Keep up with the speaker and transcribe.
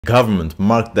Government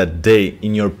marked that day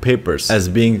in your papers as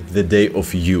being the day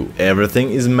of you.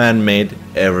 Everything is man-made,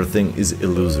 everything is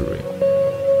illusory.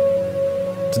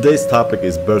 Today's topic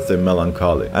is birthday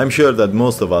melancholy. I'm sure that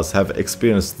most of us have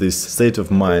experienced this state of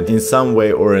mind in some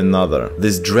way or another.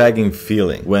 This dragging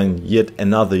feeling when yet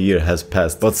another year has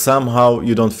passed, but somehow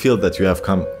you don't feel that you have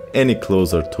come any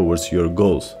closer towards your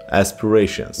goals,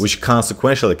 aspirations, which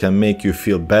consequentially can make you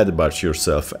feel bad about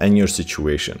yourself and your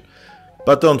situation.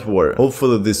 But don't worry,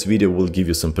 hopefully this video will give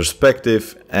you some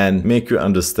perspective and make you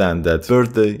understand that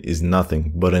birthday is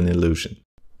nothing but an illusion.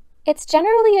 It's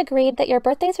generally agreed that your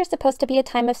birthdays are supposed to be a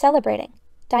time of celebrating,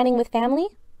 dining with family,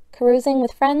 carousing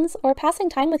with friends, or passing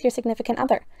time with your significant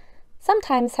other.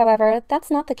 Sometimes, however,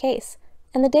 that's not the case,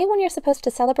 and the day when you're supposed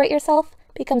to celebrate yourself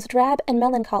becomes drab and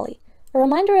melancholy, a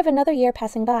reminder of another year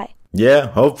passing by. Yeah,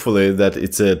 hopefully that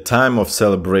it's a time of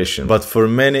celebration, but for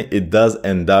many it does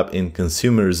end up in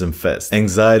consumerism fest.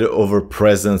 Anxiety over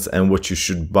presents and what you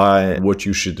should buy, what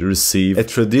you should receive. A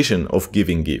tradition of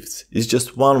giving gifts is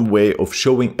just one way of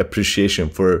showing appreciation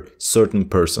for a certain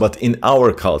person. But in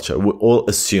our culture, we all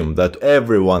assume that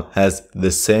everyone has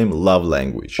the same love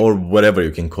language, or whatever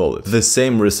you can call it, the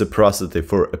same reciprocity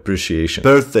for appreciation.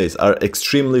 Birthdays are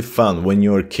extremely fun when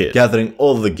you're a kid, gathering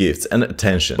all the gifts and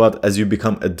attention, but as you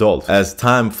become adult, as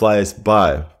time flies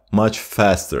by much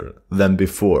faster than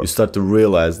before, you start to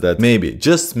realize that maybe,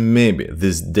 just maybe,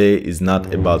 this day is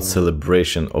not about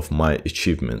celebration of my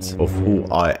achievements, of who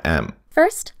I am.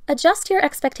 First, adjust your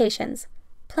expectations.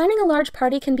 Planning a large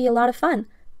party can be a lot of fun,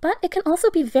 but it can also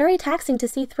be very taxing to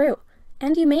see through,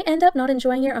 and you may end up not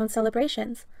enjoying your own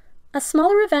celebrations. A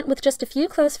smaller event with just a few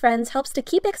close friends helps to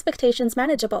keep expectations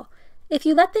manageable. If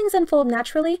you let things unfold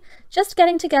naturally, just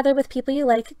getting together with people you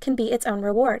like can be its own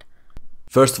reward.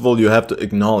 First of all, you have to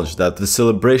acknowledge that the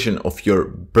celebration of your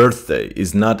birthday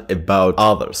is not about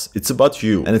others. It's about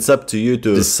you, and it's up to you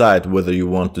to decide whether you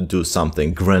want to do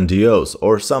something grandiose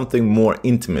or something more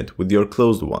intimate with your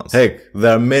close ones. Heck,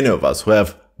 there are many of us who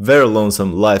have very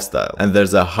lonesome lifestyle, and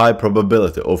there's a high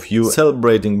probability of you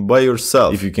celebrating by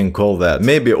yourself, if you can call that.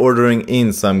 Maybe ordering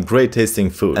in some great tasting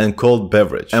food and cold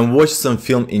beverage and watch some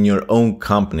film in your own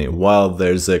company while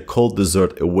there's a cold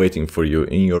dessert awaiting for you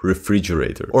in your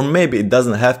refrigerator. Or maybe it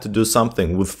doesn't have to do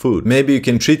something with food. Maybe you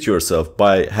can treat yourself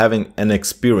by having an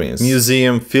experience.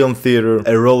 Museum, film theater,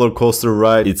 a roller coaster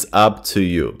ride, it's up to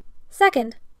you.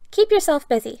 Second, keep yourself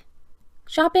busy.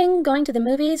 Shopping, going to the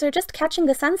movies, or just catching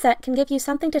the sunset can give you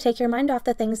something to take your mind off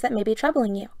the things that may be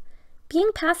troubling you. Being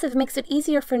passive makes it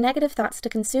easier for negative thoughts to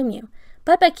consume you,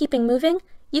 but by keeping moving,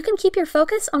 you can keep your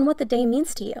focus on what the day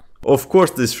means to you. Of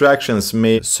course, distractions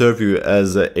may serve you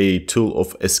as a tool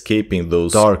of escaping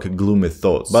those dark, gloomy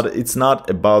thoughts, but it's not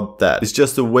about that. It's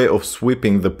just a way of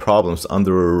sweeping the problems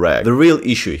under a rag. The real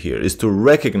issue here is to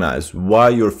recognize why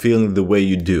you're feeling the way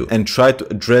you do and try to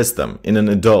address them in an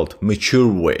adult,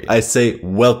 mature way. I say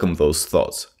welcome those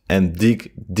thoughts and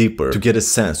dig deeper to get a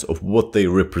sense of what they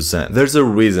represent. There's a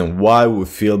reason why we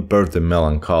feel birthday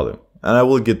melancholy, and I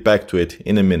will get back to it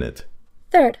in a minute.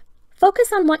 Third,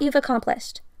 focus on what you've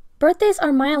accomplished. Birthdays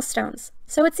are milestones,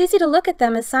 so it's easy to look at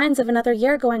them as signs of another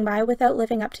year going by without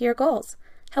living up to your goals.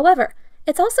 However,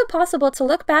 it's also possible to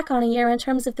look back on a year in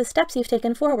terms of the steps you've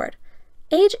taken forward.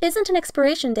 Age isn't an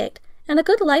expiration date, and a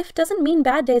good life doesn't mean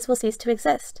bad days will cease to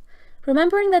exist.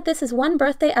 Remembering that this is one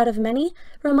birthday out of many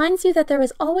reminds you that there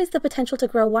is always the potential to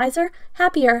grow wiser,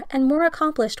 happier, and more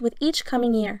accomplished with each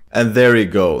coming year. And there you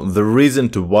go. The reason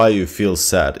to why you feel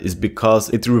sad is because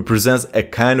it represents a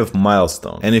kind of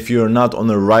milestone. And if you're not on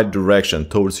the right direction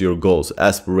towards your goals,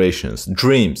 aspirations,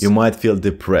 dreams, you might feel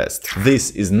depressed. This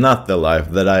is not the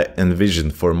life that I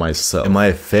envisioned for myself. Am I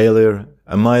a failure?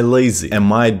 Am I lazy?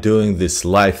 Am I doing this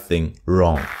life thing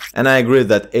wrong? And I agree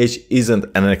that age isn't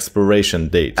an expiration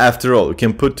date. After all, you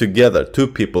can put together two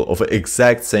people of the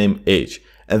exact same age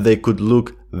and they could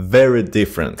look very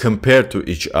different compared to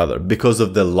each other because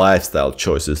of the lifestyle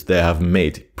choices they have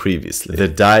made previously. The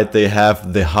diet they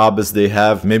have, the hobbies they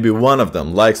have. Maybe one of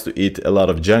them likes to eat a lot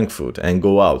of junk food and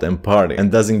go out and party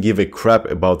and doesn't give a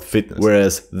crap about fitness,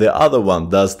 whereas the other one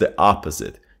does the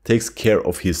opposite. Takes care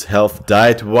of his health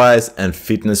diet-wise and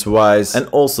fitness-wise, and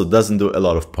also doesn't do a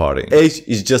lot of partying. Age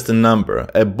is just a number,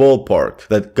 a ballpark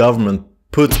that government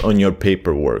puts on your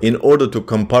paperwork in order to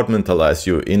compartmentalize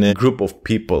you in a group of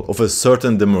people of a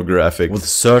certain demographic with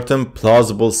certain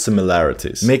plausible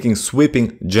similarities. Making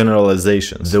sweeping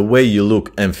generalizations, the way you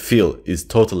look and feel is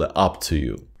totally up to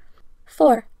you.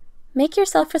 4. Make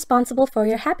yourself responsible for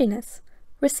your happiness.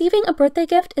 Receiving a birthday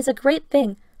gift is a great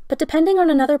thing, but depending on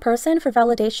another person for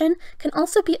validation can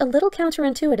also be a little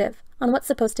counterintuitive on what's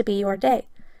supposed to be your day.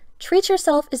 Treat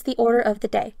yourself is the order of the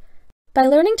day. By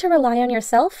learning to rely on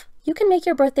yourself, you can make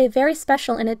your birthday very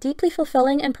special in a deeply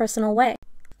fulfilling and personal way.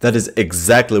 That is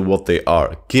exactly what they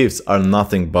are. Gifts are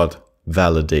nothing but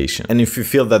validation. And if you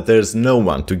feel that there's no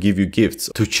one to give you gifts,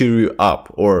 to cheer you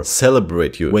up or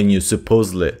celebrate you when you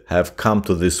supposedly have come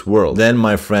to this world, then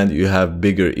my friend, you have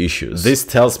bigger issues. This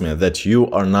tells me that you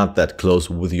are not that close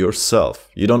with yourself.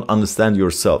 You don't understand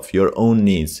yourself, your own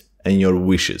needs and your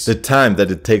wishes. The time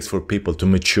that it takes for people to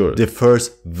mature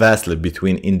differs vastly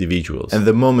between individuals, and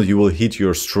the moment you will hit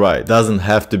your stride doesn't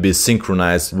have to be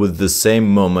synchronized with the same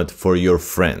moment for your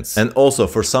friends. And also,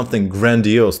 for something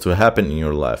grandiose to happen in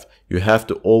your life, you have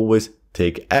to always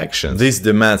take action. This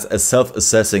demands a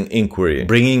self-assessing inquiry,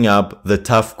 bringing up the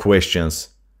tough questions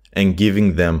and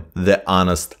giving them the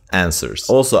honest answers.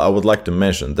 Also, I would like to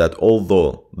mention that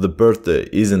although the birthday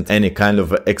isn't any kind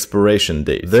of an expiration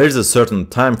date, there is a certain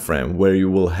time frame where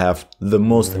you will have the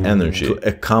most energy to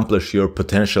accomplish your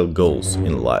potential goals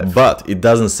in life. But it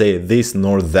doesn't say this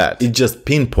nor that. It just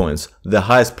pinpoints the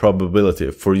highest probability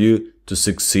for you to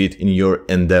succeed in your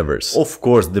endeavors. Of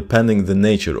course, depending the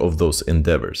nature of those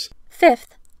endeavors.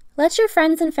 5th, let your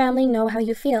friends and family know how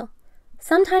you feel.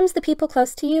 Sometimes the people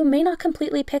close to you may not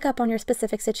completely pick up on your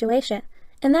specific situation,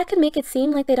 and that can make it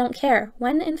seem like they don't care,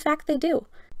 when in fact they do.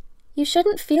 You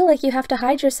shouldn't feel like you have to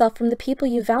hide yourself from the people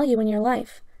you value in your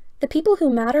life. The people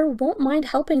who matter won't mind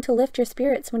helping to lift your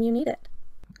spirits when you need it.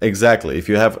 Exactly. If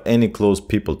you have any close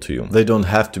people to you, they don't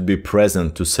have to be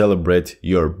present to celebrate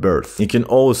your birth. You can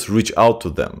always reach out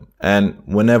to them. And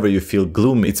whenever you feel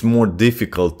gloomy, it's more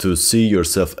difficult to see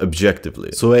yourself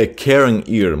objectively. So a caring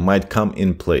ear might come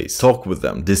in place. Talk with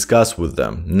them, discuss with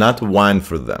them, not whine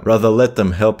for them. Rather, let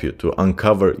them help you to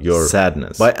uncover your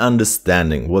sadness by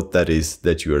understanding what that is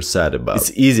that you are sad about.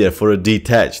 It's easier for a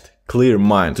detached, clear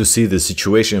mind to see the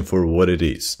situation for what it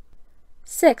is.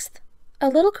 6th, a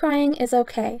little crying is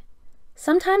okay.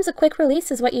 Sometimes a quick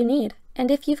release is what you need, and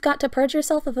if you've got to purge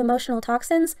yourself of emotional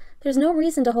toxins, there's no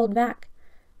reason to hold back.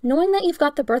 Knowing that you've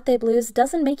got the birthday blues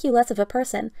doesn't make you less of a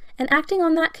person, and acting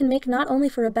on that can make not only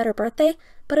for a better birthday,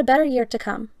 but a better year to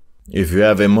come. If you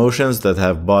have emotions that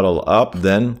have bottled up,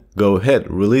 then go ahead,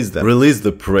 release them. Release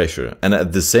the pressure, and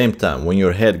at the same time, when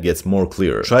your head gets more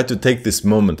clear, try to take this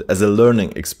moment as a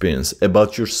learning experience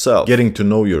about yourself, getting to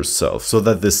know yourself, so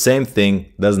that the same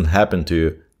thing doesn't happen to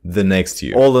you the next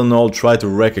year. All in all, try to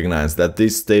recognize that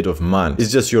this state of mind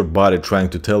is just your body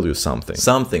trying to tell you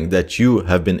something that you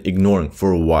have been ignoring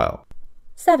for a while.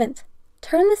 7th,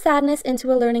 turn the sadness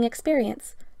into a learning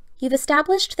experience. You've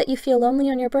established that you feel lonely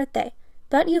on your birthday,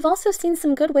 but you've also seen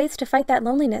some good ways to fight that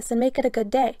loneliness and make it a good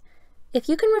day. If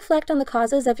you can reflect on the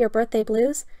causes of your birthday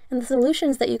blues and the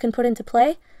solutions that you can put into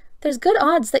play, there's good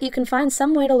odds that you can find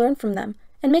some way to learn from them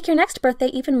and make your next birthday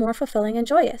even more fulfilling and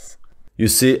joyous. You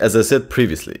see, as I said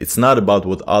previously, it's not about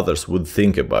what others would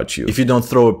think about you. If you don't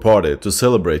throw a party to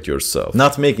celebrate yourself,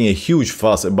 not making a huge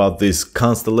fuss about this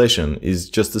constellation is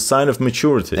just a sign of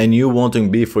maturity. And you wanting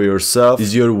to be for yourself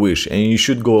is your wish, and you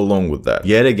should go along with that.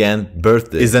 Yet again,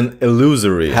 birthday is an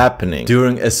illusory happening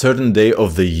during a certain day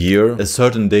of the year, a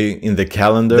certain day in the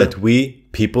calendar that we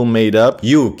people made up.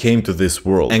 You came to this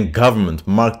world, and government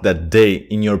marked that day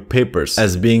in your papers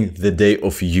as being the day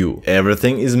of you.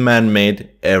 Everything is man-made,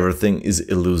 everything is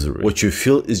illusory. What you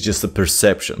feel is just a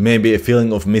perception, maybe a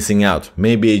feeling of missing out,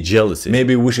 maybe a jealousy,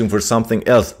 maybe wishing for something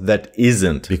else that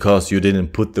isn't because you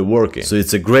didn't put the work in. So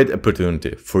it's a great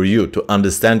opportunity for you to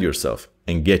understand yourself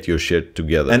and get your shit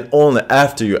together. And only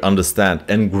after you understand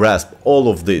and grasp all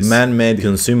of this man-made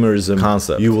consumerism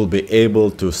concept, you will be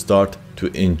able to start to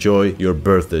enjoy your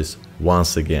birthdays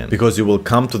once again, because you will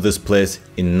come to this place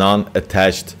in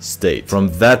non-attached state. From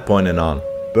that point on,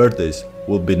 birthdays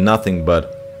will be nothing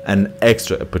but an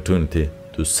extra opportunity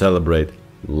to celebrate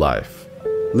life.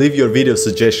 Leave your video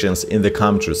suggestions in the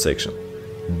commentary section.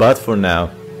 But for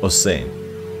now, Hossein,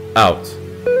 out.